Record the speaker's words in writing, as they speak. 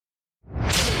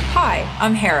Hi,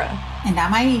 I'm Hera. And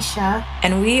I'm Aisha.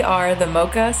 And we are the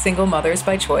Mocha Single Mothers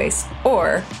by Choice,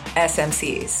 or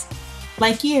SMCs.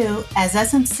 Like you, as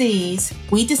SMCs,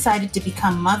 we decided to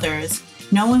become mothers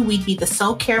knowing we'd be the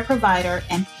sole care provider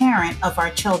and parent of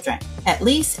our children, at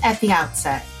least at the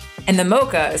outset. And the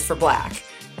Mocha is for Black.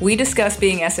 We discuss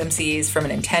being SMCs from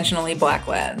an intentionally Black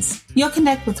lens. You'll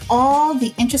connect with all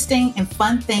the interesting and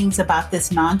fun things about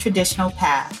this non-traditional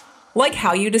path. Like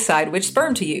how you decide which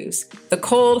sperm to use, the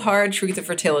cold, hard truth of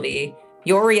fertility,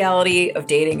 your reality of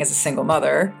dating as a single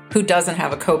mother who doesn't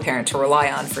have a co-parent to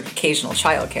rely on for occasional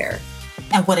childcare,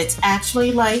 and what it's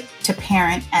actually like to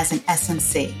parent as an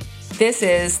SMC. This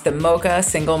is the Mocha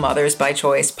Single Mothers by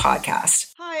Choice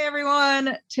podcast. Hi,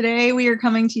 everyone. Today we are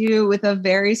coming to you with a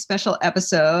very special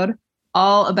episode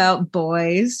all about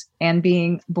boys and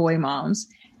being boy moms.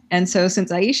 And so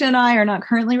since Aisha and I are not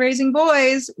currently raising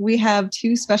boys, we have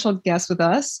two special guests with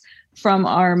us from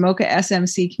our Mocha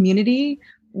SMC community.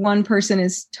 One person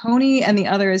is Tony and the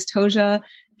other is Toja.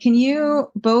 Can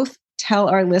you both tell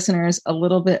our listeners a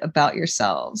little bit about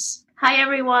yourselves? Hi,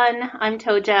 everyone. I'm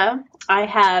Toja. I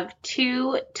have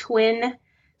two twin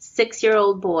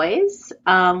 6-year-old boys.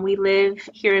 We live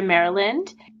here in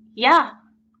Maryland. Yeah,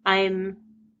 I'm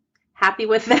happy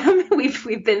with them.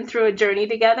 We've been through a journey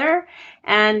together,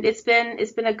 and it's been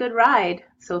a good ride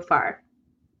so far.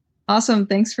 Awesome.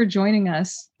 Thanks for joining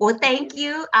us. Well, thank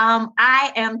you.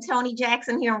 I am Toni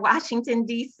Jackson here in Washington,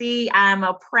 D.C. I'm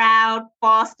a proud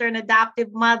foster and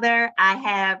adoptive mother. I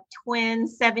have twin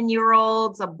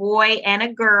 7-year-olds, a boy and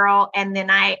a girl. And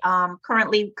then I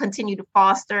currently continue to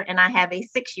foster, and I have a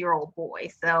 6-year-old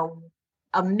boy. So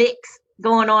a mix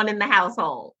going on in the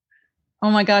household. Oh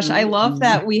my gosh, I love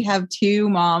that we have two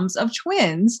moms of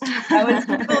twins. That was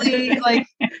really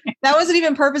that wasn't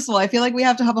even purposeful. I feel like we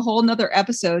have to have a whole nother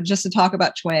episode just to talk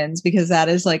about twins, because that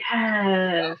is an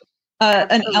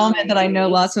element that I know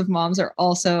lots of moms are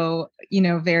also,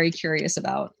 very curious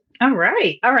about. All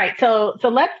right. So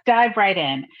let's dive right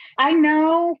in. I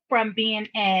know from being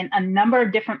in a number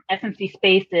of different SMC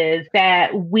spaces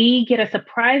that we get a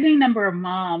surprising number of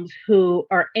moms who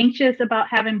are anxious about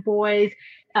having boys,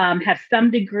 have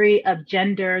some degree of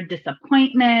gender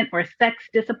disappointment or sex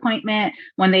disappointment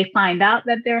when they find out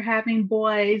that they're having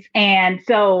boys. And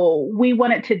so we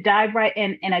wanted to dive right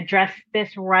in and address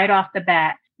this right off the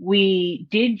bat.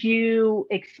 Did you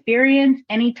experience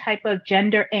any type of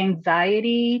gender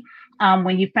anxiety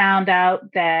when you found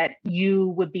out that you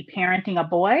would be parenting a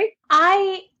boy?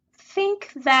 I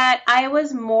think that I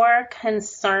was more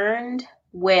concerned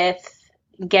with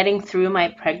getting through my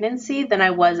pregnancy than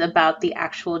I was about the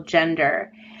actual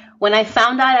gender. When I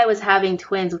found out I was having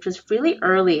twins, which was really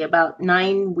early, about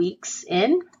 9 weeks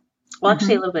in, well,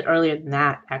 actually a little bit earlier than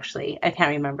that, actually. I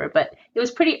can't remember, but it was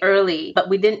pretty early, but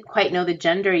we didn't quite know the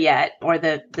gender yet, or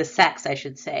the sex, I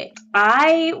should say.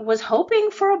 I was hoping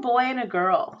for a boy and a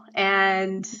girl,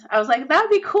 and I was like,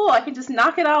 that'd be cool. I can just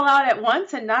knock it all out at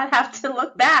once and not have to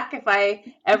look back if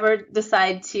I ever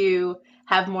decide to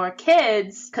have more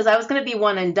kids, because I was going to be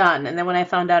one and done. And then when I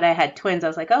found out I had twins, I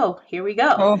was like, oh, here we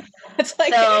go. Oh, it's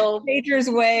like nature's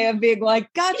way of being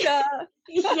like, gotcha.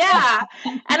 Yeah.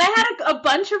 And I had a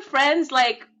bunch of friends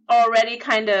already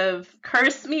kind of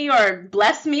curse me or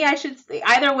bless me, I should say,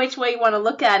 either which way you want to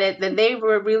look at it. That they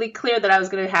were really clear that I was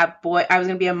going to have I was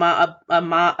going to be a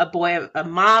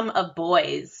mom of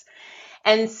boys.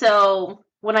 And so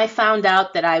when I found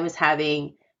out that I was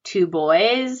having two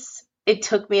boys, it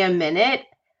took me a minute.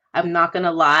 I'm not going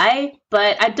to lie,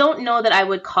 but I don't know that I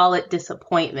would call it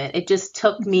disappointment. It just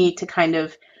took me to kind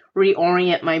of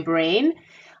reorient my brain.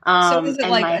 So was it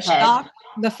like a shock?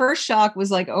 The first shock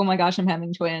was like, oh my gosh, I'm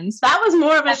having twins. That was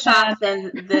more of a shock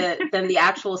than the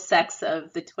actual sex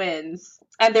of the twins.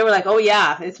 And they were like, oh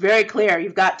yeah, it's very clear.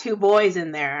 You've got two boys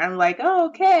in there. I'm like, oh,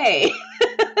 okay.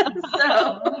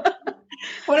 So,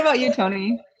 what about you,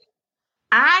 Toni?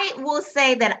 I will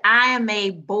say that I am a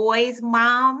boy's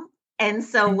mom. And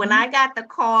so when I got the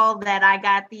call that I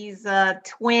got these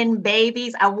twin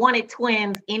babies, I wanted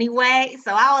twins anyway.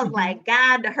 So I was like,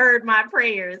 God heard my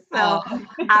prayers. So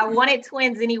I wanted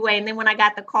twins anyway. And then when I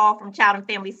got the call from Child and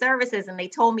Family Services and they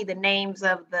told me the names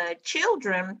of the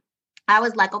children, I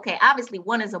was like, okay, obviously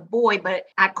one is a boy, but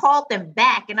I called them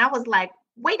back and I was like,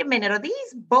 wait a minute, are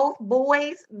these both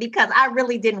boys? Because I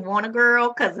really didn't want a girl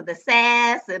because of the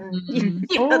sass and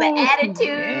the attitude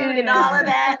and all of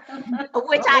that,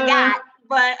 which I got.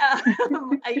 But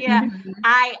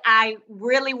I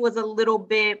really was a little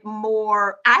bit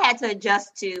more, I had to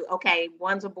adjust to, okay,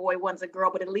 one's a boy, one's a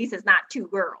girl, but at least it's not two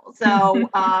girls. So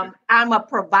I'm a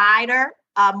provider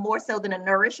more so than a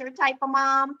nourisher type of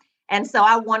mom. And so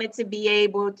I wanted to be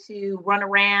able to run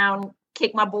around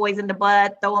kick my boys in the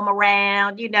butt, throw them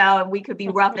around, and we could be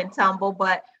rough and tumble.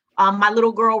 But my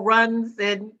little girl runs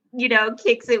and,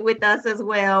 kicks it with us as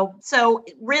well. So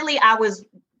really, I was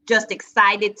just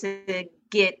excited to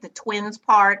get the twins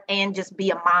part and just be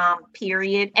a mom,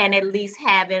 period. And at least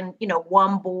having,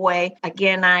 one boy.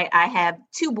 Again, I have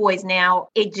 2 boys now.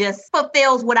 It just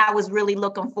fulfills what I was really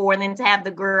looking for. And then to have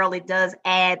the girl, it does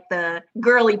add the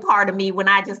girly part of me when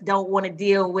I just don't want to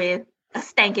deal with a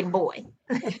stinking boy.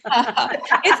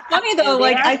 It's funny though,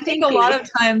 like I think a lot of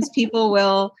times people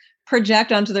will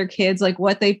project onto their kids like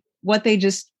what they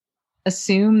just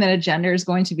assume that a gender is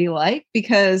going to be like,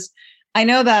 because I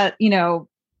know that,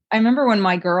 I remember when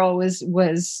my girl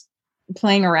was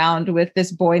playing around with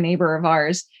this boy neighbor of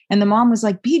ours, and the mom was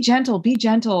like, be gentle,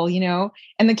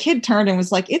 and the kid turned and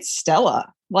was like, it's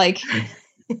Stella. Like,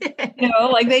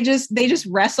 like they just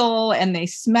wrestle and they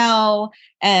smell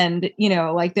and,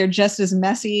 like they're just as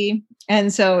messy.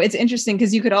 And so it's interesting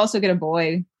because you could also get a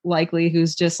boy likely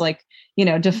who's just like,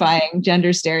 defying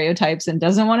gender stereotypes and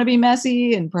doesn't want to be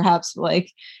messy, and perhaps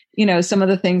like, some of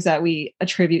the things that we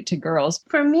attribute to girls.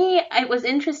 For me, it was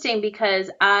interesting because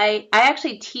I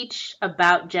actually teach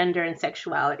about gender and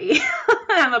sexuality.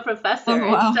 I'm a professor.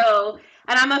 Oh, wow.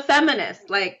 And I'm a feminist.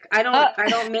 Like I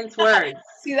don't mince words.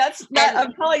 See,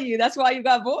 I'm telling you, that's why you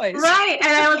got boys. Right.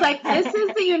 And I was like, this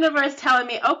is the universe telling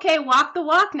me, okay, walk the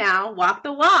walk now, walk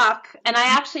the walk. And I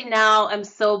actually now am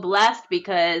so blessed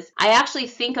because I actually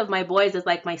think of my boys as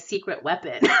like my secret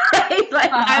weapon. Right?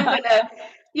 Like I'm going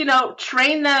to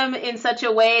train them in such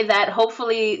a way that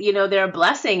hopefully, they're a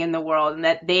blessing in the world and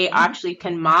that they actually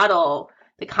can model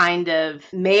the kind of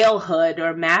malehood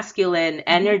or masculine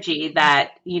energy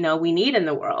that, we need in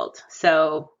the world.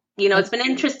 So, it's been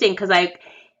interesting because I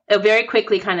very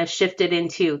quickly kind of shifted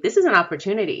into, this is an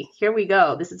opportunity. Here we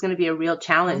go. This is going to be a real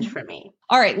challenge for me.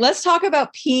 All right, let's talk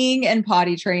about peeing and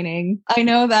potty training. I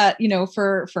know that,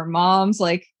 for moms,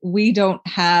 like we don't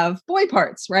have boy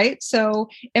parts, right? So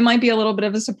it might be a little bit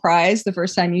of a surprise the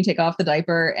first time you take off the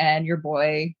diaper and your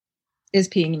boy is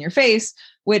peeing in your face,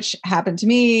 which happened to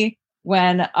me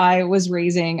when I was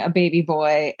raising a baby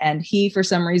boy, and he, for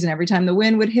some reason, every time the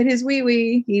wind would hit his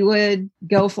wee-wee, he would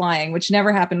go flying, which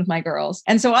never happened with my girls.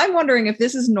 And so I'm wondering if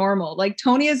this is normal. Like,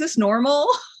 Tony, is this normal?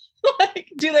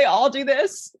 Like, do they all do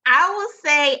this? I will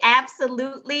say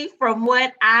absolutely. From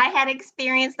what I had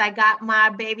experienced, I got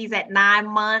my babies at 9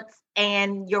 months.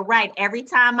 And you're right. Every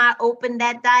time I opened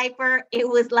that diaper, it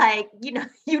was like,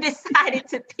 you decided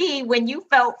to pee when you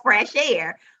felt fresh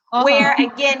air. Uh-huh. Where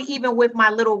again, even with my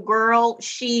little girl,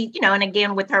 she, and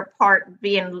again, with her part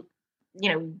being,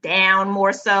 down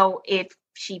more so, if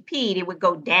she peed, it would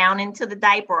go down into the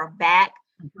diaper or back.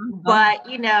 Mm-hmm. But,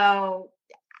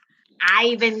 I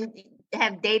even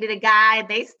have dated a guy,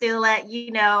 they still at,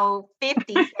 50, like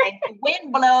the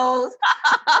wind blows.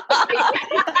 I'm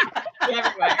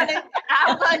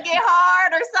going to get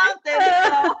hard or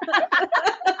something.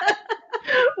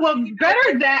 Well,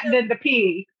 better that than the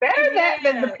pee. Better that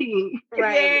than the pee.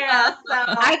 Right. Yeah. So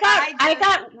I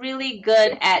got really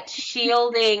good at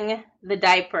shielding the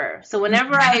diaper. So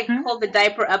whenever I pulled the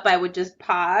diaper up, I would just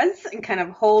pause and kind of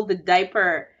hold the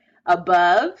diaper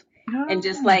above and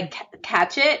just like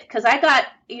catch it. Because I got,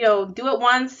 do it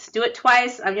once, do it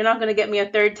twice. You're not going to get me a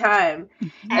third time.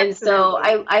 Absolutely. And so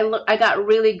I got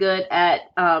really good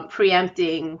at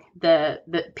preempting the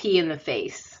pee in the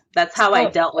face. That's how I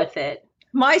dealt with it.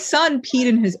 My son peed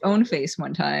in his own face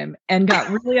one time and got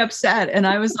really upset. And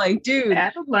I was like, dude,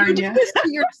 you do this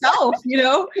to yourself,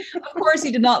 Of course,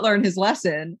 he did not learn his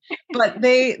lesson. But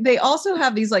they also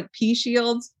have these like pee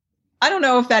shields. I don't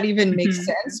know if that even makes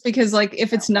sense, because like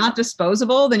if it's not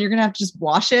disposable, then you're going to have to just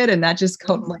wash it. And that just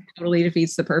totally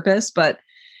defeats the purpose. But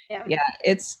yeah,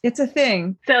 it's a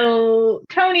thing. So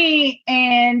Tony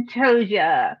and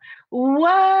Toja,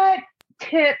 what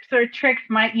tips or tricks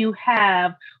might you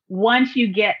have once you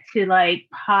get to like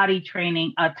potty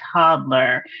training a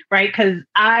toddler, right? Because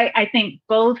I think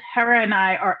both her and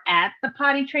I are at the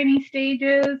potty training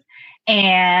stages,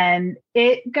 and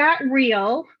it got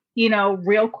real,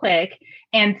 real quick.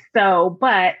 And so,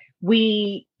 but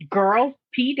girls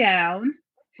pee down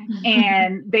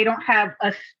and they don't have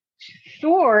a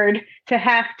sword to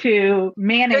have to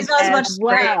manage as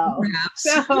well.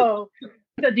 So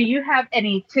do you have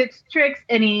any tips, tricks,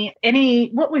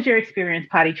 what was your experience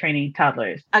potty training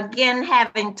toddlers? Again,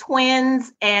 having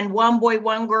twins and one boy,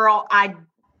 one girl, I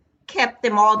kept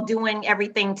them all doing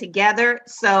everything together.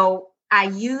 So I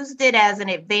used it as an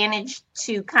advantage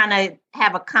to kind of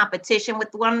have a competition with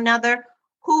one another.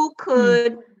 Who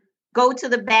could go to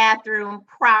the bathroom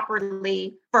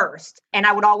properly first. And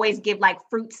I would always give like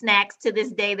fruit snacks. To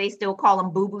this day, they still call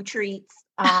them boo-boo treats.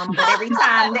 But every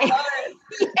time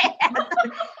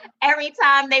every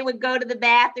time they would go to the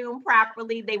bathroom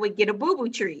properly, they would get a boo-boo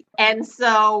treat. And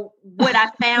so what I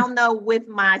found though with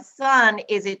my son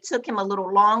is it took him a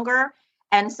little longer.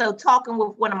 And so talking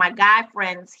with one of my guy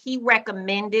friends, he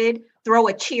recommended throw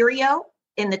a Cheerio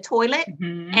in the toilet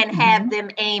and have them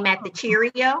aim at the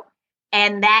Cheerio.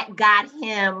 And that got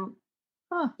him,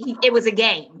 it was a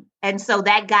game. And so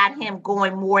that got him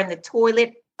going more in the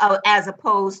toilet as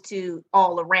opposed to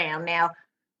all around. Now,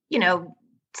 you know,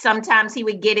 sometimes he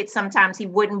would get it, sometimes he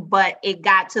wouldn't, but it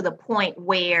got to the point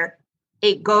where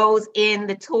it goes in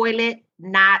the toilet,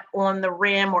 not on the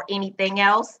rim or anything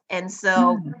else. And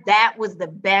so that was the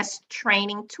best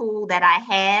training tool that I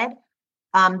had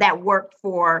that worked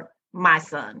for my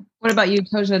son. What about you,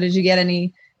 Tosha? Did you get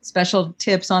any special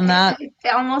tips on that?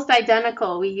 Almost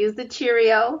identical. We used the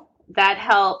Cheerio. That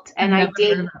helped. And I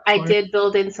did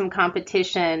build in some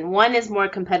competition. One is more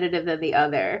competitive than the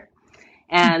other.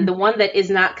 And the one that is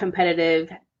not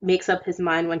competitive makes up his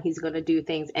mind when he's going to do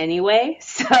things anyway.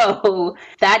 So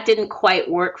that didn't quite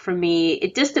work for me.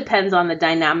 It just depends on the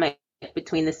dynamic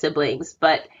between the siblings.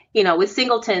 But, you know, with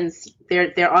singletons,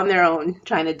 they're on their own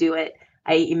trying to do it,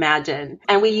 I imagine.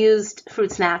 And we used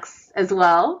fruit snacks as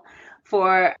well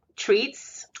for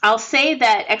treats. I'll say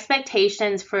that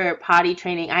expectations for potty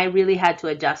training, I really had to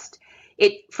adjust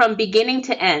it from beginning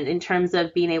to end in terms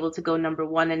of being able to go number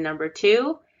 1 and number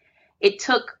 2. It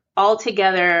took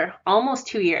altogether almost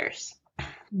 2 years.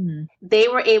 They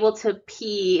were able to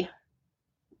pee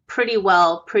pretty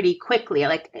well, pretty quickly,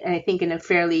 like I think in a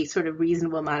fairly sort of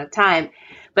reasonable amount of time,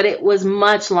 but it was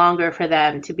much longer for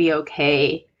them to be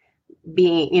okay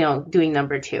being, you know, doing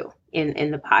number 2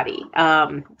 in the potty.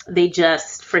 They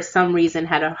just, for some reason,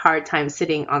 had a hard time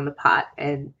sitting on the pot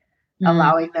and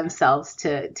allowing themselves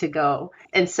to go.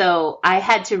 And so I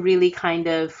had to really kind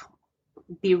of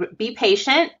be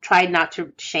patient, tried not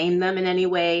to shame them in any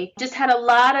way. Just had a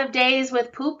lot of days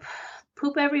with poop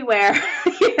everywhere,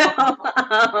 you know.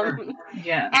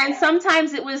 And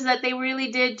sometimes it was that they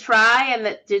really did try and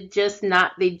that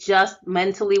they just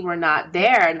mentally were not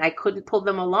there and I couldn't pull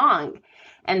them along.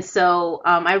 And so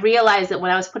I realized that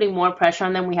when I was putting more pressure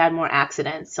on them, we had more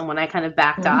accidents. So when I kind of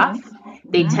backed off,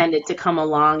 they tended to come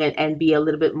along and be a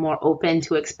little bit more open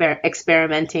to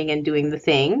experimenting and doing the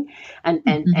thing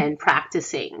and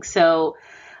practicing. So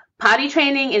potty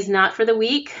training is not for the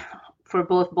weak for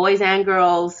both boys and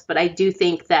girls, but I do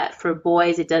think that for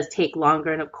boys, it does take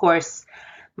longer. And of course,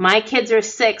 my kids are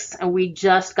 6 and we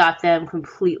just got them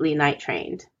completely night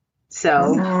trained.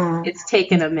 So it's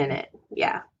taken a minute.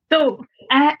 Yeah. So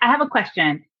I have a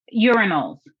question.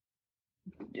 Urinals.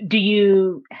 Do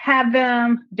you have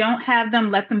them? Don't have them?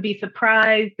 Let them be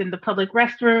surprised in the public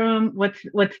restroom?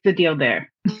 What's the deal there?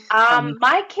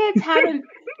 My kids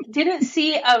didn't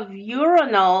see a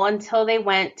urinal until they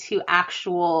went to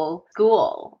actual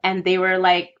school, and they were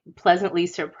like pleasantly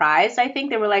surprised. I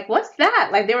think they were like, "What's that?"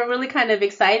 Like they were really kind of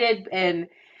excited and.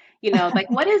 You know, like,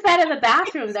 what is that in the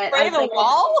bathroom? That Spray the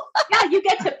wall? Yeah, you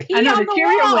get to pee on the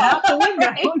Cheerio went out the window.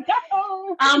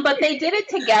 Right? But they did it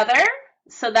together,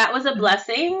 so that was a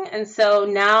blessing. And so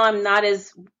now I'm not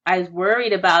as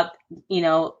worried about, you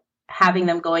know, having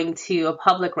them going to a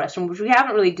public restroom, which we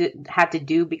haven't really had to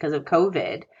do because of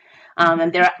COVID.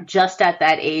 And they're just at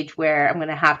that age where I'm going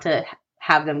to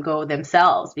have them go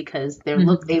themselves because they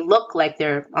look like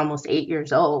they're almost 8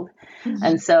 years old.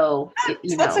 And so,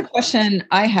 that's a question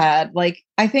I had. Like,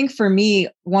 I think for me,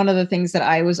 one of the things that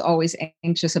I was always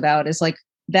anxious about is like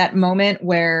that moment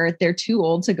where they're too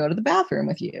old to go to the bathroom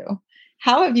with you.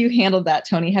 How have you handled that,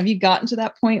 Tony? Have you gotten to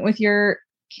that point with your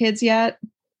kids yet?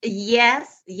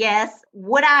 Yes.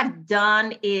 What I've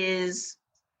done is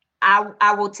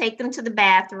I will take them to the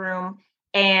bathroom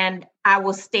and I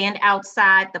will stand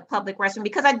outside the public restroom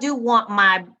because I do want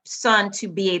my son to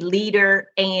be a leader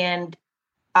and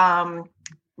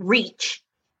reach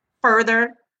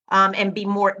further and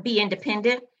be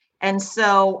independent. And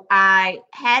so I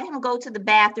had him go to the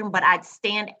bathroom, but I'd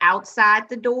stand outside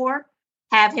the door,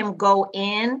 have him go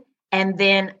in, and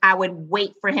then I would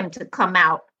wait for him to come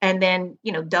out and then,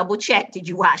 you know, double check. Did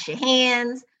you wash your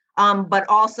hands? But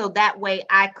also that way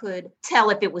I could tell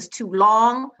if it was too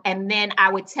long. And then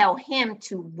I would tell him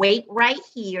to wait right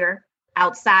here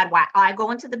outside while I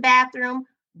go into the bathroom.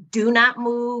 Do not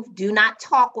move. Do not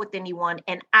talk with anyone.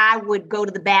 And I would go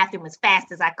to the bathroom as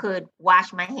fast as I could,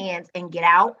 wash my hands and get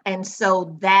out. And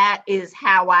so that is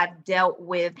how I've dealt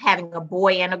with having a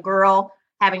boy and a girl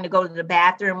having to go to the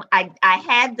bathroom. I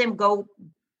had them go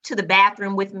to the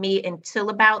bathroom with me until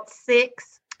about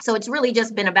 6. So it's really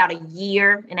just been about a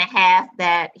year and a half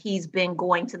that he's been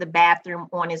going to the bathroom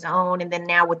on his own. And then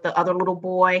now with the other little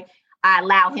boy, I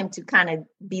allow him to kind of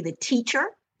be the teacher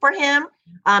for him,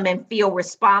 and feel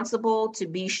responsible to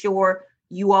be sure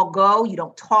you all go. You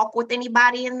don't talk with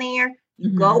anybody in there.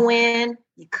 You go in,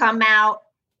 you come out,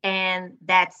 and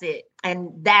that's it.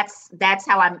 And that's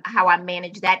how I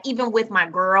manage that, even with my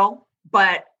girl.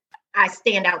 But I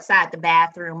stand outside the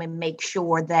bathroom and make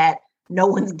sure that no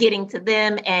one's getting to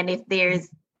them. And if there's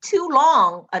too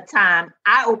long a time,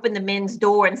 I open the men's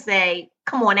door and say,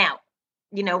 come on out.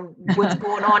 You know, what's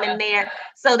going on in there,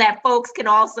 so that folks can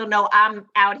also know I'm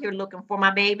out here looking for my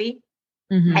baby.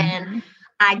 And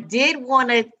I did want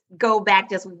to go back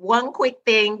just one quick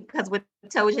thing, because what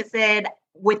Toja said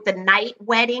with the night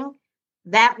wedding,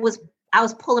 I was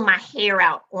pulling my hair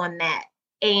out on that.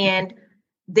 And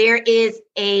there is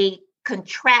a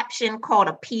contraption called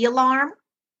a pee alarm.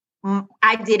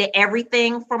 I did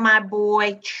everything for my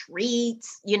boy,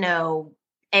 treats,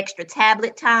 extra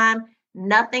tablet time.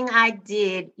 Nothing I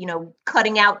did,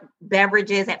 cutting out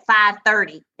beverages at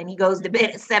 5:30 and he goes to bed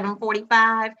at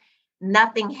 7:45.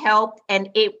 Nothing helped. And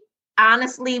it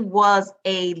honestly was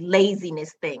a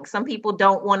laziness thing. Some people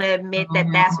don't want to admit that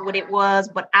that's what it was,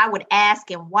 but I would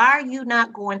ask him, why are you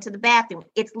not going to the bathroom?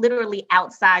 It's literally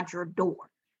outside your door.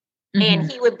 And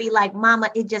he would be like, Mama,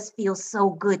 it just feels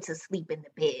so good to sleep in the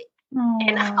bed.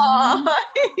 And I want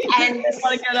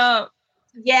to get up.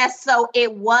 Yes, so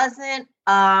it wasn't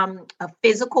a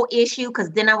physical issue,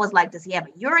 because then I was like, does he have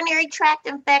a urinary tract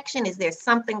infection? Is there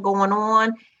something going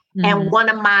on? And one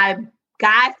of my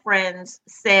guy friends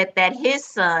said that his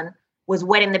son was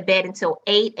wet in the bed until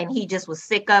 8 and he just was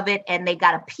sick of it. And they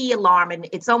got a pee alarm, and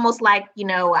it's almost like, an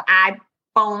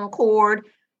iPhone cord.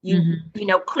 You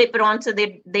clip it onto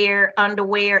their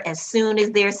underwear. As soon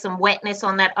as there's some wetness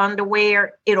on that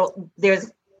underwear,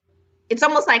 it's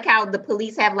almost like how the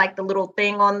police have like the little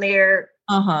thing on their,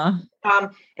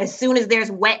 as soon as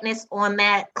there's wetness on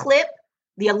that clip,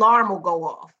 the alarm will go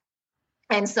off.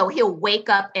 And so he'll wake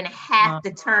up and have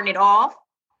to turn it off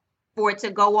for it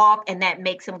to go off. And that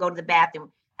makes him go to the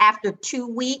bathroom. After 2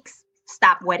 weeks,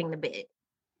 stop wetting the bed.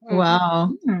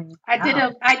 Wow.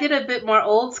 I did a bit more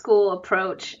old school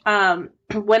approach.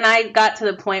 When I got to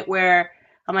the point where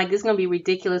I'm like, this is going to be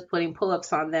ridiculous putting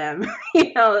pull-ups on them.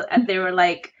 And they were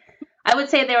like, I would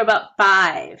say they were about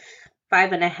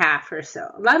 5.5 or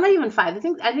so. Not even 5. I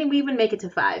think we even make it to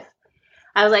 5.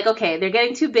 I was like, okay, they're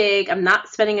getting too big. I'm not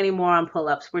spending any more on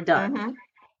pull-ups. We're done.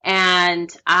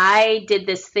 And I did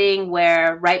this thing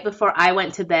where right before I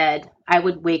went to bed, I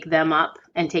would wake them up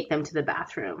and take them to the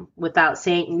bathroom without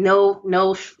saying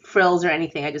no frills or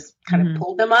anything. I just kind of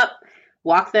pulled them up,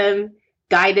 walked them,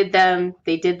 guided them.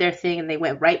 They did their thing and they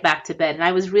went right back to bed. And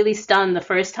I was really stunned the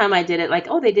first time I did it, like,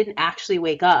 oh, they didn't actually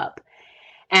wake up.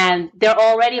 And they're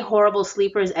already horrible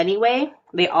sleepers anyway.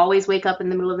 They always wake up in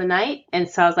the middle of the night. And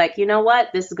so I was like, you know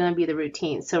what? This is going to be the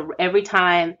routine. So every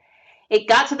time it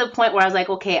got to the point where I was like,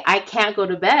 okay, I can't go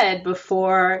to bed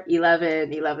before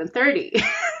 11:30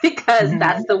 because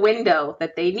that's the window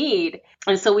that they need.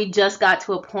 And so we just got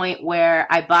to a point where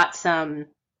I bought some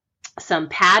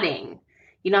padding.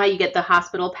 You know how you get the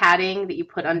hospital padding that you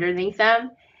put underneath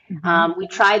them? We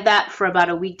tried that for about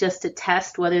a week just to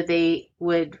test whether they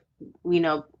would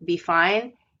be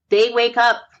fine. They wake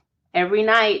up every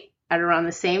night at around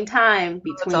the same time,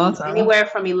 between anywhere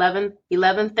from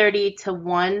 11:30 to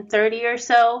 1:30 or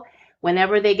so.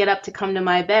 Whenever they get up to come to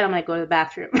my bed, I'm like, go to the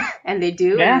bathroom. And they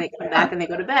do, and they come back and they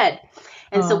go to bed.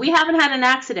 And so we haven't had an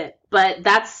accident, but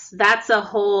that's a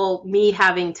whole me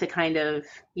having to kind of,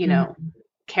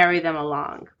 carry them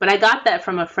along. But I got that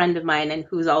from a friend of mine, and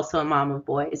who's also a mom of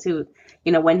boys, who,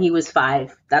 when he was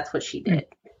 5, that's what she did.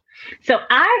 So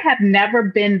I have never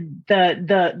been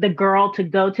the girl to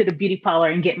go to the beauty parlor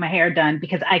and get my hair done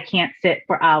because I can't sit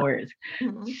for hours.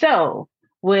 So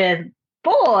with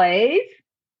boys,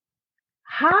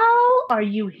 how are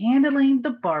you handling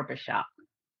the barbershop?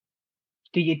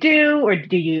 Are you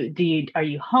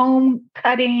home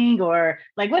cutting, or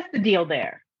like, what's the deal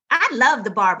there? I love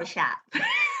the barbershop. Me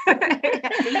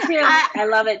too. I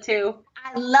love it too.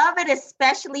 I love it,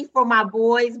 especially for my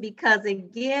boys, because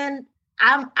again,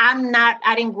 I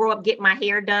didn't grow up getting my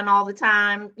hair done all the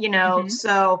time,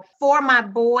 So for my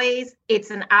boys, it's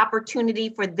an opportunity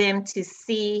for them to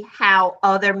see how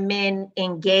other men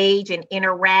engage and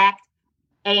interact.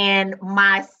 And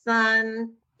my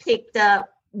son picked up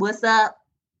what's up,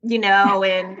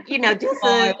 and, just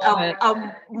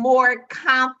a more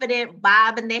confident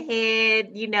bob in the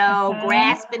head,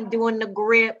 grasping, doing the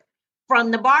grip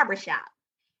from the barbershop.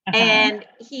 And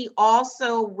he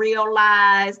also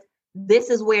realized this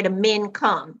is where the men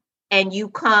come. and you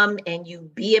come and you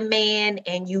be a man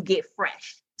and you get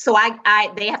fresh. So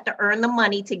they have to earn the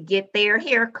money to get their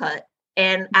haircut.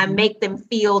 And I make them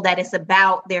feel that it's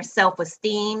about their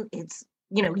self-esteem. It's,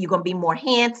 you're going to be more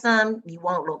handsome. You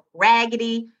won't look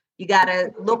raggedy. You got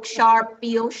to look sharp,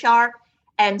 feel sharp.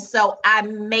 And so I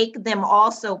make them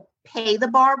also pay the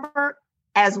barber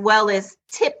as well as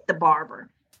tip the barber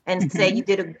and say you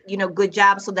did a good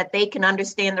job, so that they can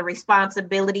understand the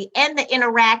responsibility and the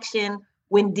interaction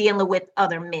when dealing with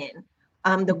other men.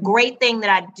 The great thing that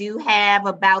I do have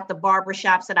about the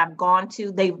barbershops that I've gone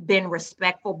to, they've been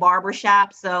respectful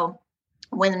barbershops. So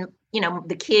when,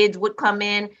 the kids would come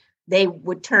in, they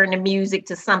would turn the music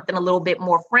to something a little bit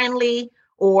more friendly.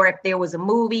 Or if there was a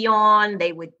movie on,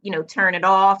 they would, turn it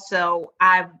off. So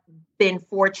I've been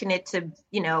fortunate to,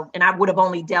 and I would have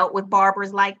only dealt with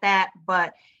barbers like that,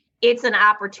 but it's an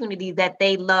opportunity that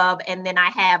they love. And then I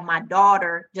have my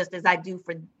daughter, just as I do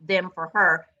for them, for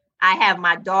her, I have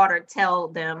my daughter tell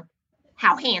them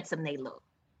how handsome they look.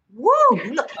 Woo,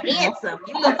 you look handsome.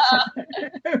 You look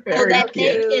so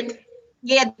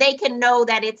that they can know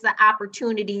that it's an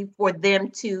opportunity for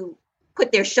them to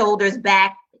put their shoulders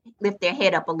back, lift their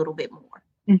head up a little bit more.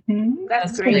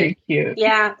 That's great. Very cute.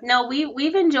 Yeah, no,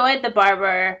 we've enjoyed the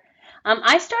barber.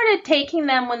 I started taking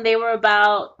them when they were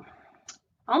about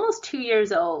almost 2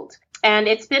 years old, and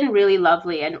it's been really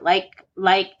lovely. And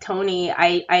like Tony,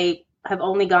 I have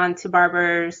only gone to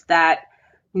barbers that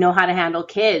know how to handle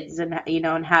kids and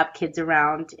and have kids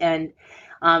around. And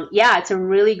it's a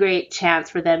really great chance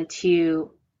for them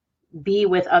to be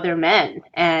with other men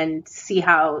and see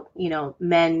how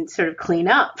men sort of clean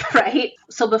up, right?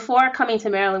 So before coming to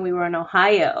Maryland, we were in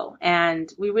Ohio,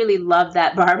 and we really loved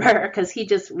that barber because he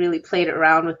just really played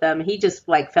around with them. He just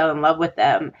fell in love with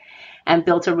them and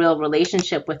built a real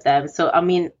relationship with them. So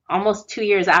almost 2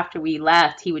 years after we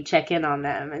left, he would check in on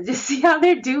them and just see how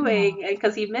they're doing,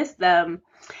 because he missed them.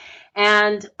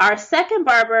 And our second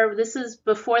barber, this is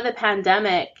before the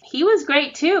pandemic, he was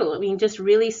great too. Just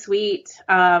really sweet.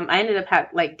 I ended up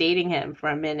dating him for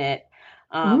a minute.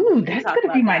 Ooh, that's going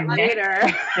to be my next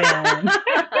question.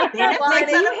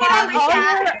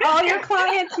 all your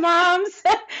clients' moms.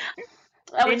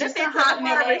 That was just a hot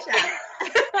minute.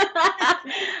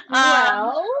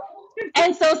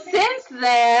 And so since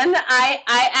then,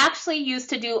 I actually used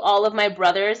to do all of my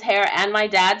brother's hair and my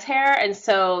dad's hair. And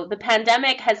so the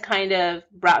pandemic has kind of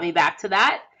brought me back to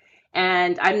that.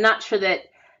 And I'm not sure that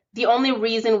the only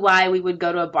reason why we would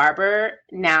go to a barber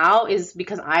now is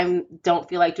because I don't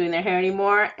feel like doing their hair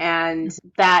anymore. And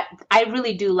that I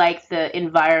really do like the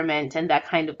environment and that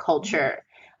kind of culture.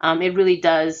 It really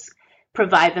does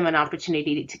provide them an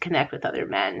opportunity to connect with other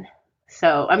men.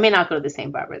 So I may not go to the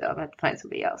same barber though. I'm gonna have to find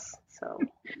somebody else. So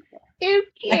Okay.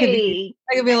 That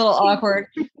could be a little awkward.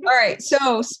 All right.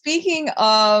 So speaking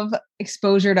of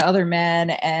exposure to other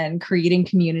men and creating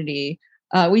community,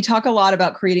 we talk a lot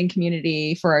about creating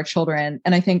community for our children.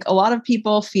 And I think a lot of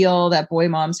people feel that boy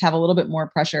moms have a little bit more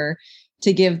pressure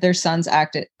to give their sons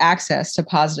access to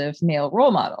positive male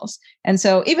role models. And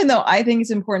so even though I think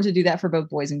it's important to do that for both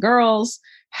boys and girls,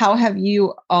 how have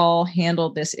you all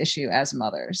handled this issue as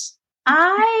mothers?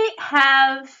 I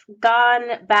have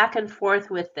gone back and forth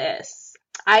with this.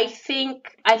 I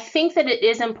think that it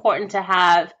is important to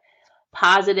have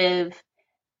positive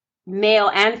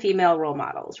male and female role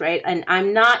models, right? And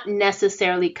I'm not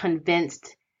necessarily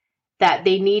convinced that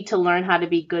they need to learn how to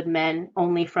be good men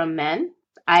only from men.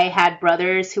 I had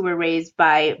brothers who were raised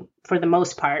for the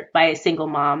most part, by a single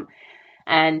mom.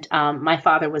 And my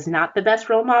father was not the best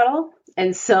role model.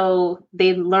 And so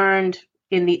they learned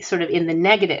in the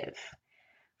negative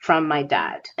from my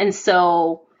dad. And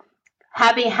so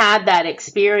having had that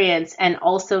experience and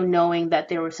also knowing that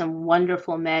there were some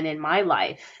wonderful men in my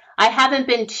life, I haven't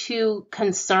been too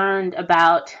concerned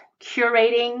about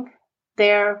curating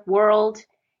their world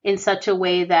in such a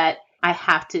way that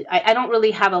I don't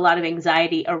really have a lot of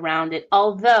anxiety around it.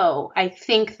 Although I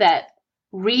think that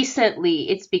recently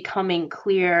it's becoming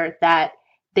clear that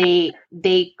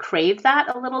they crave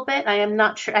that a little bit. I am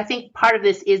not sure. I think part of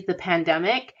this is the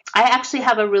pandemic. I actually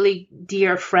have a really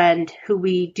dear friend who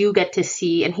we do get to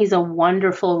see, and he's a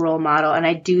wonderful role model. And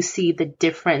I do see the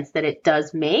difference that it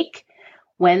does make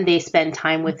when they spend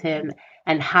time with him,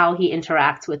 and how he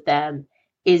interacts with them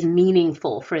is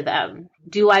meaningful for them.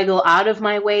 Do I go out of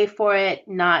my way for it?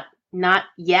 Not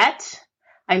yet.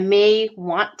 I may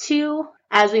want to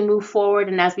as we move forward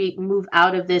and as we move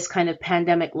out of this kind of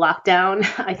pandemic lockdown.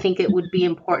 I think it would be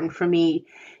important for me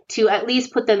to at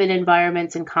least put them in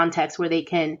environments and contexts where they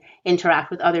can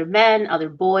interact with other men, other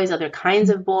boys, other kinds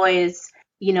of boys.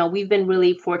 We've been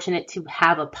really fortunate to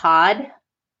have a pod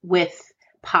with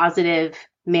positive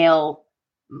male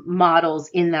models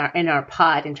in our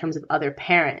pod in terms of other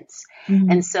parents.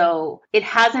 And so it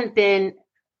hasn't been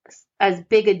as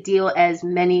big a deal as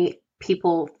many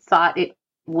people thought it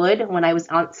would. When I was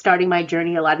starting my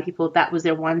journey, a lot of people, that was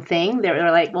their one thing.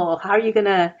 They're like, well, how are you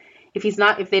gonna,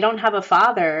 if they don't have a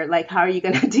father, like, how are you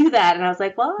gonna do that? And I was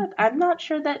like, well, I'm not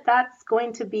sure that that's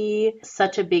going to be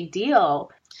such a big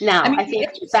deal. Now, I think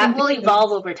that will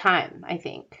evolve over time, I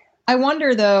think. I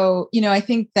wonder though, I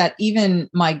think that even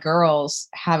my girls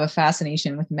have a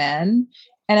fascination with men.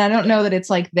 And I don't know that it's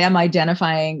like them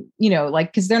identifying,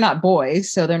 like, because they're not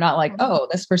boys. So they're not like, oh,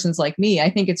 this person's like me. I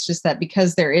think it's just that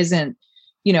because there isn't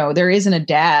a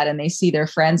dad and they see their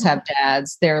friends have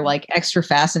dads, they're like extra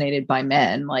fascinated by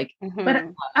men. Like, but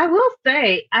I will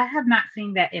say, I have not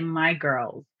seen that in my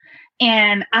girls.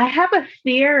 And I have a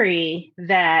theory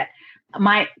that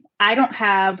I don't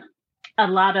have a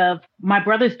lot of, my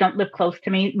brothers don't live close to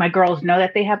me. My girls know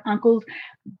that they have uncles,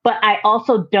 but I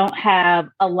also don't have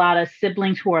a lot of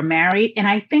siblings who are married. And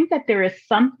I think that there is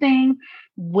something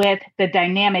with the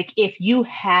dynamic. If you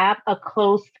have a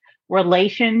close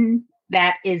relation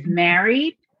that is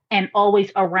married and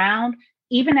always around,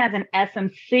 even as an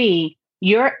SMC,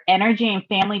 your energy and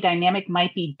family dynamic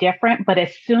might be different, but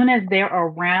as soon as they're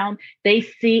around, they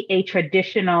see a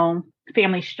traditional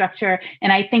family structure.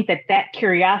 And I think that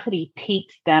curiosity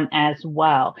piques them as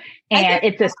well. And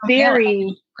it's a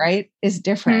theory, right, is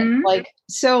different.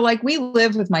 Like we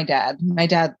live with my dad. My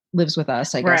dad lives with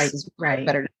us, I guess, is a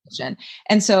better decision.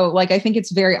 And so like, I think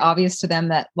it's very obvious to them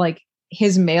that like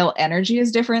his male energy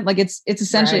is different. Like it's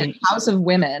essentially a house of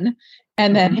women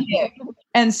and then him.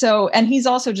 And so, and he's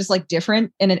also just like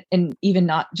different in even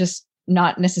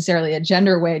not necessarily a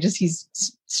gender way, just he's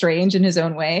strange in his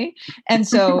own way. And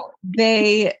so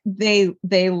they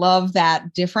love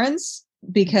that difference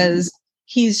because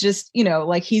he's just,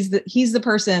 like he's the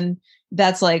person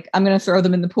that's like, I'm going to throw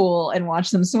them in the pool and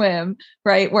watch them swim.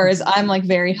 Right. Whereas I'm like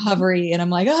very hovery and I'm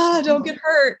like, don't get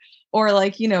hurt. Or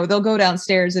like, they'll go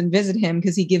downstairs and visit him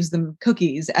because he gives them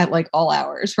cookies at like all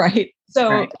hours. Right.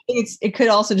 So it could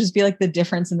also just be like the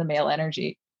difference in the male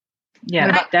energy.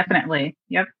 Yeah, definitely.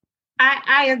 Yep.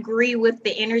 I agree with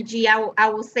the energy. I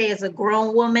will say as a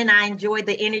grown woman, I enjoy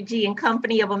the energy and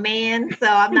company of a man. So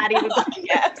I'm not even going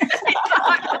to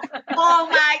all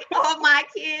my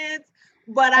kids.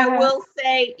 But I will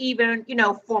say even,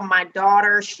 for my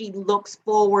daughter, she looks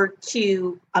forward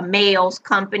to a male's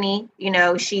company.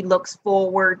 She looks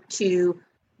forward to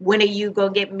when are you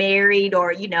going to get married?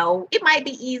 Or, it might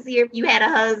be easier if you had a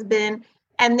husband.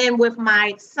 And then with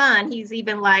my son, he's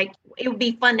even like, it would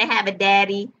be fun to have a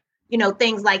daddy.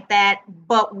 Things like that.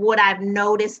 But what I've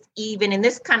noticed even, and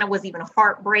this kind of was even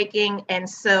heartbreaking. And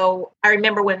so I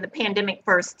remember when the pandemic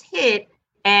first hit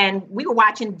and we were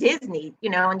watching Disney,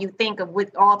 and you think of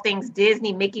with all things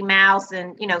Disney, Mickey Mouse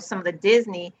and, some of the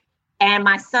Disney. And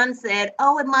my son said,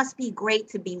 oh, it must be great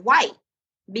to be white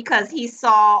because he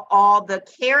saw all the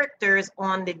characters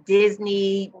on the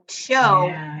Disney show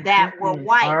that were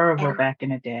white. Horrible back in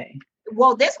the day.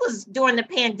 Well, this was during the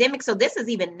pandemic. So this is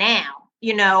even now.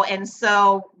 And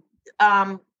so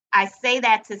I say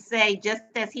that to say, just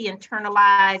as he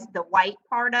internalized the white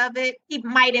part of it, he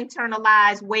might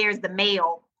internalize where's the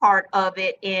male part of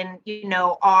it in,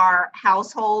 our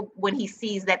household when he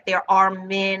sees that there are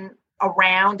men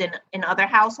around in other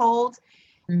households.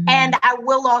 Mm-hmm. And I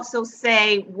will also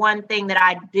say one thing that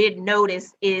I did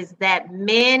notice is that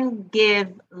men give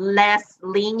less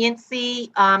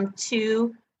leniency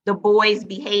to the boys'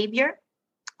 behavior.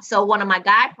 So one of my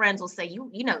guy friends will say,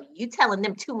 you telling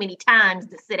them too many times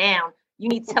to sit down. You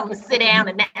need to tell them to sit down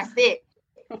and that's it.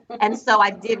 And so I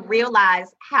did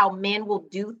realize how men will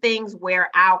do things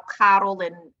where I'll coddle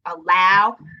and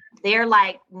allow. They're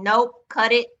like, nope,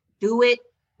 cut it, do it,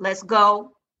 let's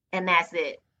go. And that's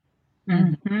it.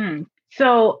 Mm-hmm.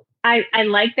 So I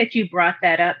like that you brought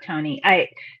that up, Tony.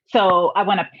 So I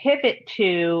want to pivot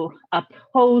to a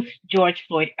post George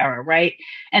Floyd era, right?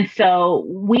 And so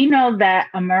we know that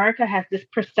America has this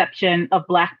perception of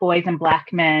Black boys and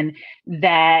Black men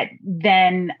that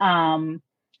then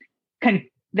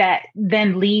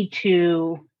lead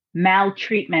to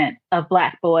maltreatment of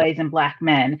Black boys and Black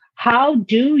men. How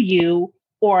do you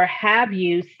or have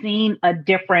you seen a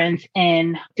difference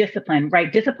in discipline,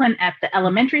 right? Discipline at the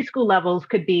elementary school levels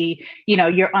could be,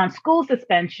 you're on school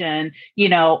suspension,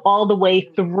 all the way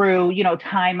through,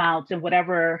 timeouts and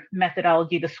whatever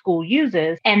methodology the school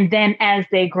uses. And then as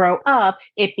they grow up,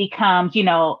 it becomes,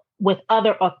 with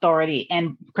other authority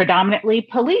and predominantly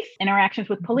police interactions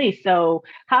with police. So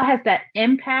how has that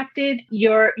impacted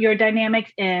your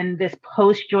dynamics in this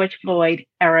post George Floyd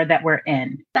era that we're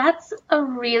in? That's a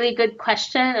really good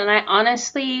question. And I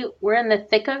honestly, we're in the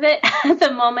thick of it at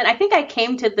the moment. I think I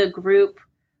came to the group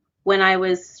when I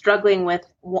was struggling with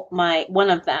one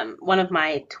of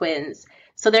my twins.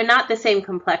 So they're not the same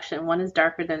complexion. One is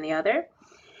darker than the other.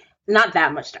 Not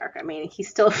that much darker. I mean, he's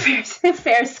still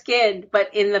fair skinned,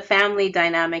 but in the family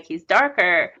dynamic, he's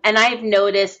darker. And I've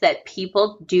noticed that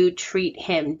people do treat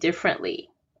him differently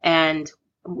and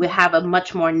we have a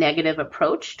much more negative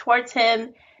approach towards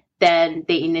him than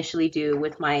they initially do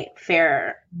with my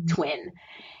fair twin.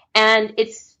 And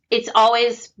it's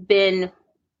always been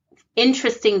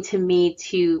interesting to me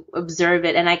to observe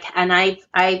it. And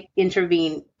I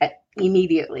intervene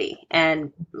immediately,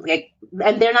 and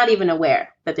they're not even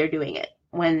aware that they're doing it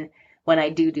when I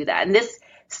do that. And this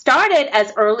started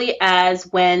as early as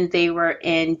when they were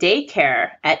in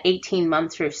daycare at 18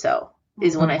 months or so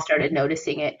is when I started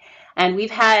noticing it. And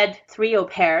we've had 3 au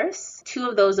pairs. 2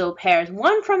 of those au pairs,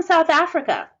 one from South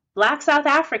Africa, Black South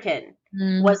African,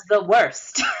 was the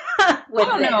worst. I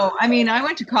don't know. I mean, I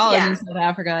went to college in South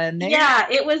Africa, and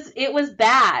it was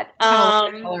bad.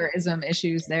 Colorism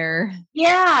issues there.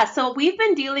 Yeah, so we've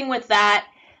been dealing with that.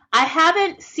 I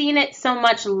haven't seen it so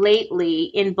much lately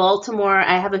in Baltimore.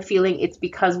 I have a feeling it's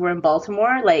because we're in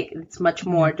Baltimore. Like, it's much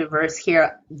more diverse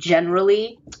here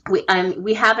generally.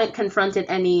 We haven't confronted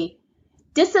any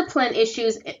discipline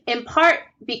issues, in part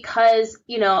because,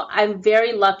 I'm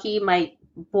very lucky. My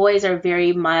boys are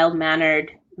very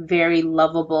mild-mannered, very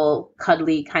lovable,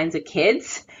 cuddly kinds of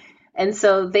kids. And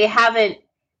so they haven't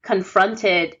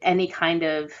confronted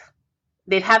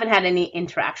they haven't had any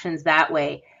interactions that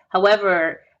way.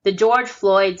 However, the George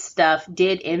Floyd stuff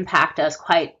did impact us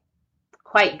quite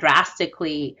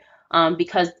drastically,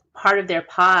 because part of their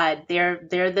pod,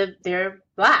 they're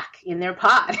Black in their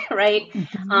pod, right?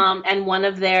 And one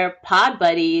of their pod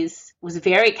buddies was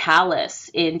very callous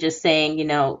in just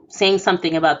saying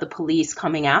something about the police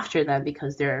coming after them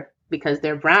because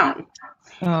they're brown.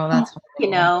 Oh, that's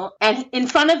and in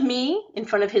front of me, in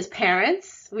front of his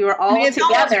parents, we were all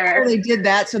together. They did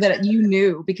that so that you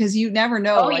knew, because you never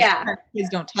know. Oh, kids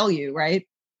don't tell you, right?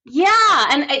 Yeah,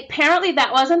 and apparently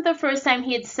that wasn't the first time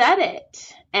he had said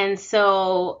it, and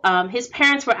so his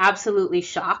parents were absolutely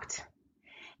shocked,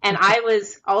 and I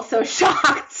was also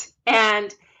shocked,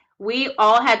 and we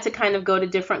all had to kind of go to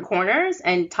different corners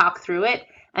and talk through it,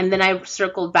 and then I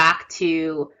circled back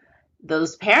to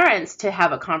those parents to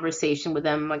have a conversation with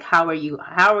them, like, how are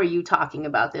you talking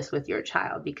about this with your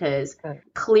child? Because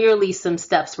clearly some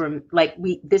steps were like,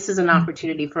 this is an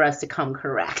opportunity for us to come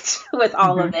correct with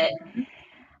all of it.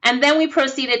 And then we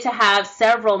proceeded to have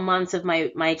several months of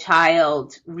my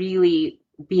child really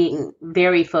being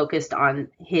very focused on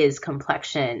his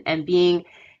complexion and being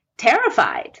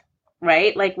terrified,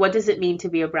 right? Like, what does it mean to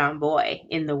be a brown boy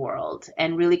in the world?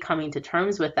 And really coming to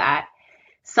terms with that.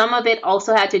 Some of it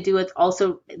also had to do with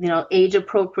age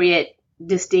appropriate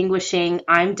distinguishing.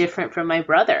 I'm different from my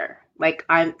brother.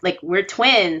 We're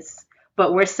twins,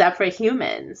 but we're separate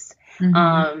humans.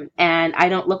 And I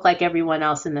don't look like everyone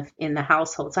else in the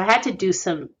household. So I had to do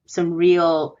some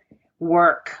real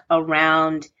work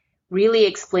around really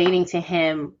explaining to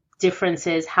him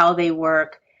differences, how they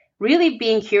work, really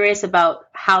being curious about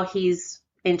how he's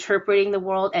interpreting the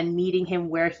world and meeting him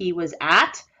where he was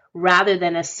at, rather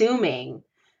than assuming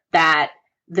that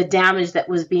the damage that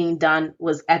was being done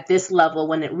was at this level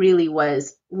when it really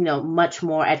was, much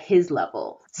more at his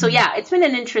level. So yeah, it's been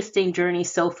an interesting journey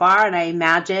so far, and I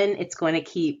imagine it's going to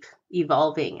keep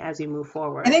evolving as we move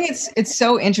forward. I think it's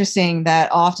so interesting that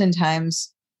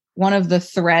oftentimes one of the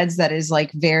threads that is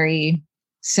like very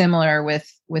similar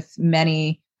with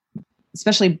many,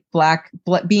 especially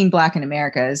being Black in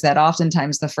America, is that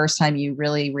oftentimes the first time you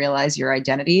really realize your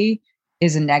identity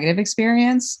is a negative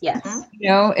experience. Yes.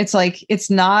 It's like,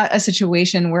 it's not a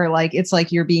situation where it's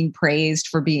like you're being praised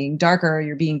for being darker, or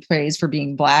you're being praised for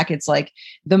being Black. It's like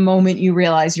the moment you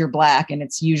realize you're Black, and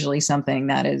it's usually something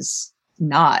that is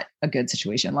not a good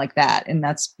situation like that. And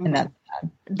that's bad.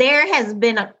 There has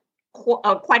been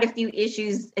quite a few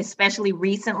issues, especially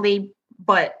recently,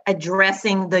 but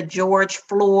addressing the George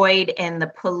Floyd and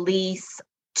the police.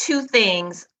 2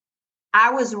 things.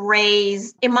 I was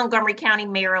raised in Montgomery County,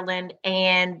 Maryland,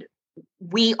 and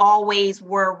we always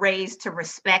were raised to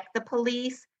respect the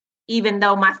police, even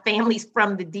though my family's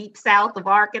from the deep South of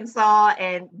Arkansas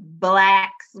and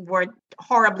Blacks were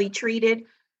horribly treated.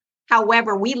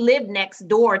 However, we lived next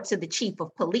door to the chief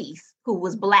of police, who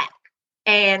was Black.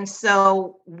 And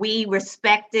so we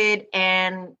respected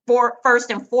and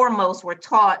first and foremost were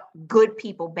taught good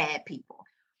people, bad people.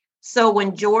 So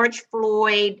when George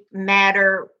Floyd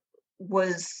matter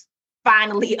was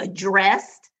finally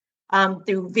addressed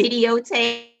through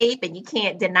videotape, and you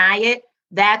can't deny it,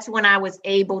 that's when I was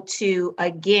able to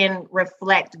again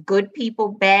reflect good people,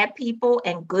 bad people,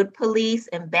 and good police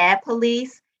and bad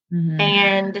police. Mm-hmm.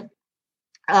 And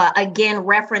again,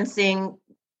 referencing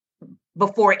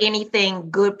before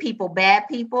anything, good people, bad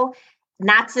people,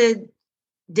 not to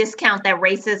discount that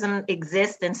racism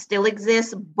exists and still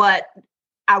exists, but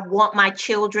I want my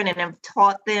children and have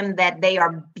taught them that they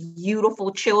are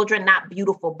beautiful children, not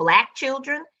beautiful Black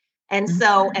children. And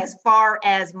so as far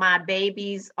as my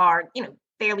babies are,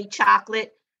 fairly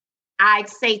chocolate, I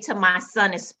say to my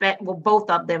son, both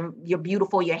of them, you're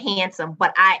beautiful, you're handsome,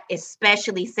 but I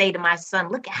especially say to my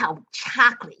son, look at how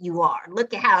chocolate you are.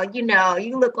 Look at how,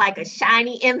 you look like a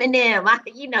shiny M&M. I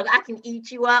can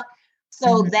eat you up.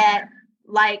 So that,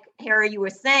 like Harry, you were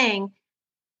saying,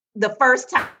 the first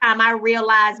time I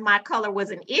realized my color was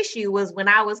an issue was when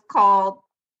I was called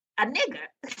a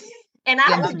nigger. And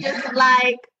I was just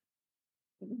like,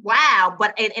 wow,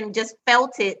 and just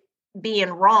felt it being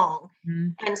wrong.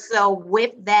 Mm-hmm. And so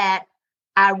with that,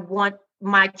 I want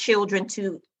my children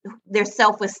their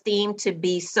self-esteem to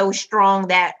be so strong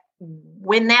that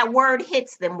when that word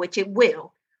hits them, which it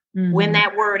will, when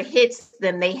that word hits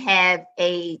them, they have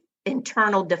a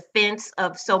internal defense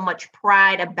of so much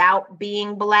pride about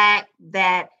being Black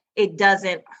that it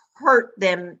doesn't hurt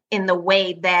them in the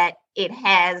way that it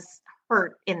has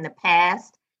hurt in the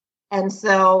past. And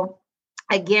so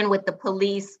again, with the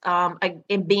police,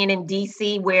 being in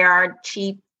DC, where our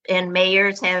chief and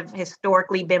mayors have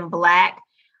historically been Black,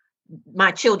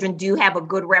 my children do have a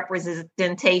good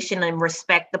representation and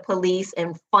respect the police.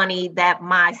 And funny that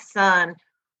my son,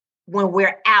 when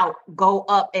we're out, go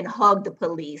up and hug the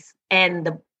police. And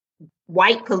the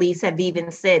white police have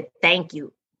even said, thank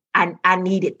you. I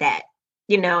needed that,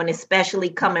 and especially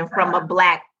coming from a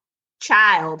Black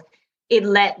child, it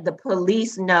let the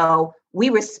police know we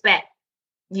respect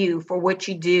you for what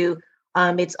you do.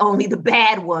 It's only the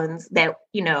bad ones that,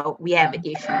 we have an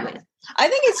issue with. I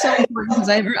think it's so important because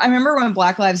I remember when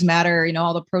Black Lives Matter,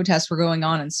 all the protests were going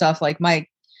on and stuff, like my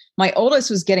oldest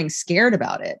was getting scared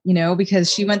about it, because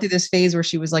she went through this phase where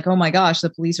she was like, oh my gosh, the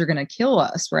police are going to kill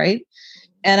us. Right.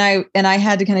 And I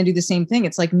had to kind of do the same thing.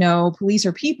 It's like, no, police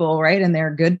are people, right? And there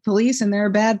are good police and there are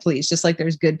bad police, just like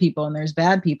there's good people and there's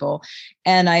bad people.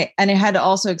 And I had to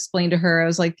also explain to her, I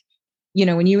was like,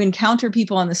 when you encounter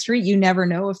people on the street, you never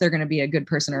know if they're going to be a good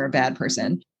person or a bad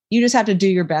person. You just have to do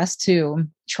your best to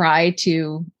try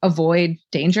to avoid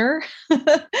danger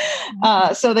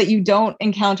so that you don't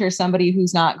encounter somebody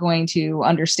who's not going to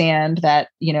understand that,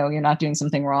 you're not doing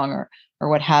something wrong or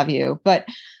what have you. But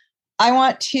I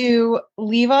want to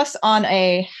leave us on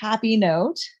a happy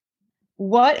note.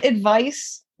 What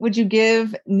advice would you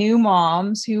give new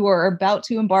moms who are about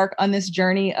to embark on this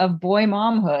journey of boy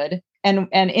momhood? And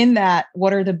in that,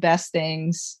 what are the best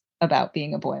things about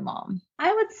being a boy mom?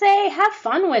 I would say have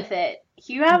fun with it.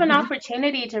 You have an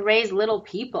opportunity to raise little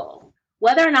people,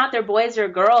 whether or not they're boys or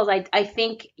girls. I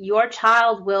think your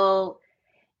child will.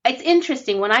 It's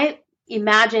interesting. When I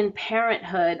imagined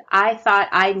parenthood, I thought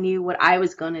I knew what I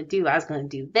was going to do. I was going to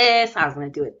do this. I was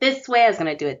going to do it this way. I was going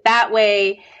to do it that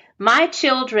way. My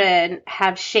children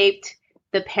have shaped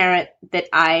the parent that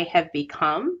I have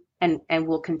become and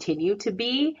will continue to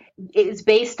be. It's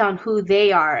based on who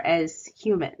they are as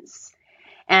humans.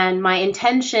 And my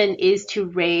intention is to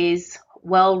raise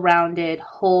well-rounded,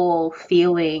 whole,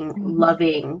 feeling,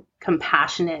 loving,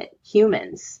 compassionate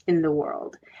humans in the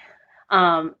world.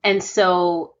 And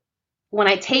so when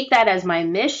I take that as my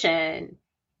mission,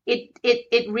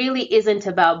 it really isn't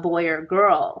about boy or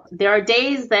girl. There are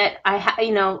days that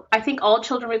I think all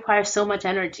children require so much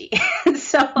energy.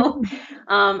 So,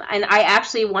 and I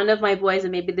actually, one of my boys,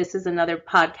 and maybe this is another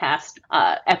podcast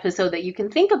episode that you can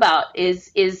think about,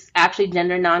 is actually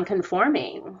gender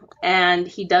nonconforming, and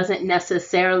he doesn't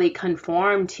necessarily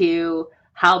conform to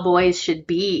how boys should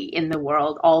be in the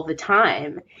world all the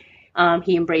time.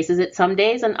 He embraces it some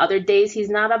days, and other days he's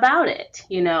not about it,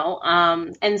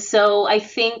 and so I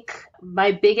think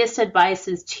my biggest advice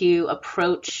is to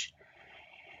approach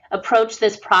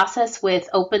this process with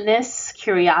openness,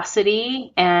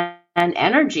 curiosity, and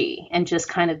energy, and just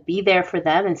kind of be there for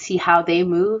them and see how they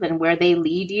move and where they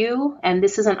lead you. And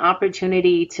this is an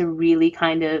opportunity to really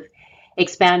kind of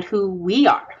expand who we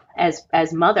are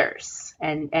as mothers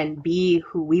and be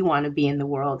who we want to be in the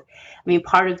world. I mean,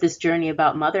 part of this journey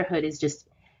about motherhood is just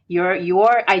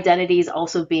your identity is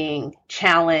also being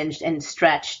challenged and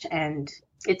stretched and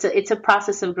it's a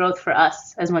process of growth for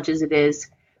us as much as it is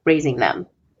raising them.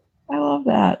 I love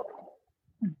that.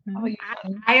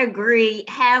 I agree.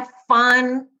 Have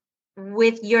fun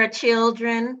with your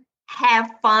children.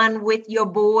 Have fun with your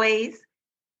boys.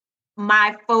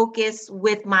 My focus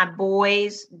with my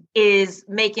boys is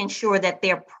making sure that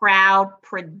they're proud,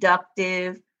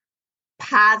 productive,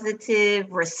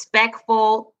 positive,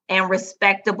 respectful, and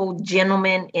respectable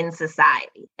gentlemen in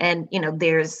society. And,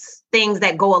 there's things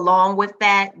that go along with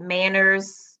that,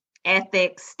 manners,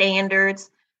 ethics, standards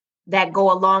that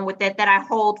go along with that I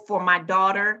hold for my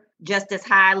daughter just as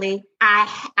highly.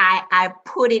 I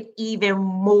put it even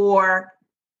more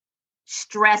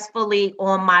stressfully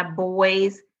on my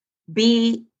boys.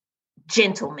 Be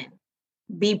gentlemen,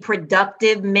 be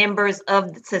productive members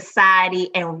of society,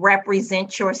 and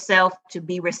represent yourself to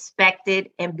be respected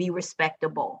and be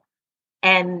respectable.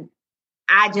 And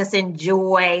I just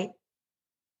enjoy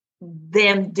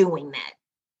them doing that.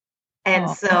 And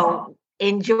so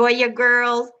enjoy your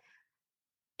girls,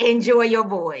 enjoy your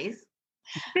boys.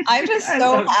 I'm just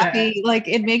so happy. Like,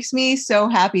 it makes me so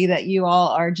happy that you all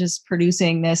are just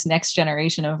producing this next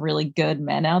generation of really good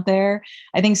men out there.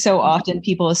 I think so often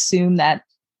people assume that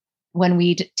when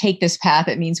we take this path,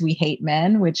 it means we hate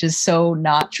men, which is so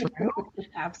not true.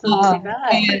 Absolutely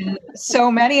not. And so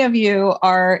many of you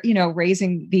are,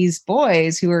 raising these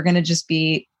boys who are going to just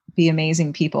be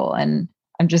amazing people. And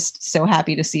I'm just so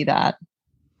happy to see that.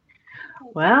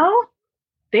 Well,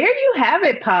 there you have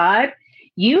it, Pod.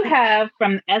 You have,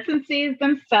 from SMCs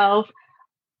themselves,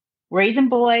 raising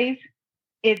boys.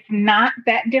 It's not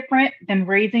that different than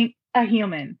raising a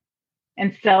human.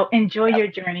 And so enjoy your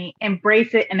journey,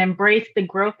 embrace it, and embrace the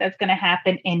growth that's going to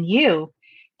happen in you.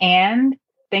 And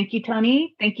thank you,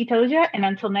 Tony. Thank you, Toja. And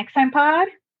until next time, Pod.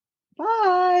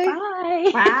 Bye.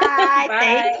 Bye. Bye.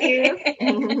 Bye. Thank you.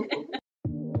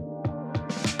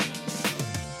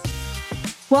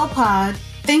 Well, Pod,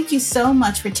 thank you so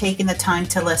much for taking the time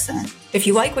to listen. If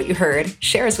you like what you heard,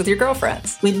 share us with your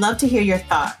girlfriends. We'd love to hear your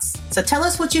thoughts. So tell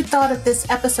us what you thought of this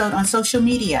episode on social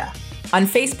media. On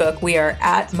Facebook, we are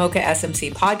at Mocha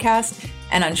SMC Podcast,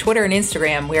 and on Twitter and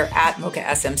Instagram, we are at Mocha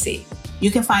SMC.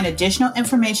 You can find additional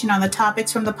information on the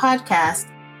topics from the podcast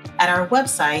at our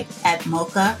website at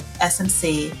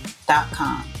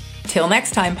mochasmc.com. Till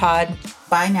next time, Pod.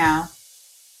 Bye now.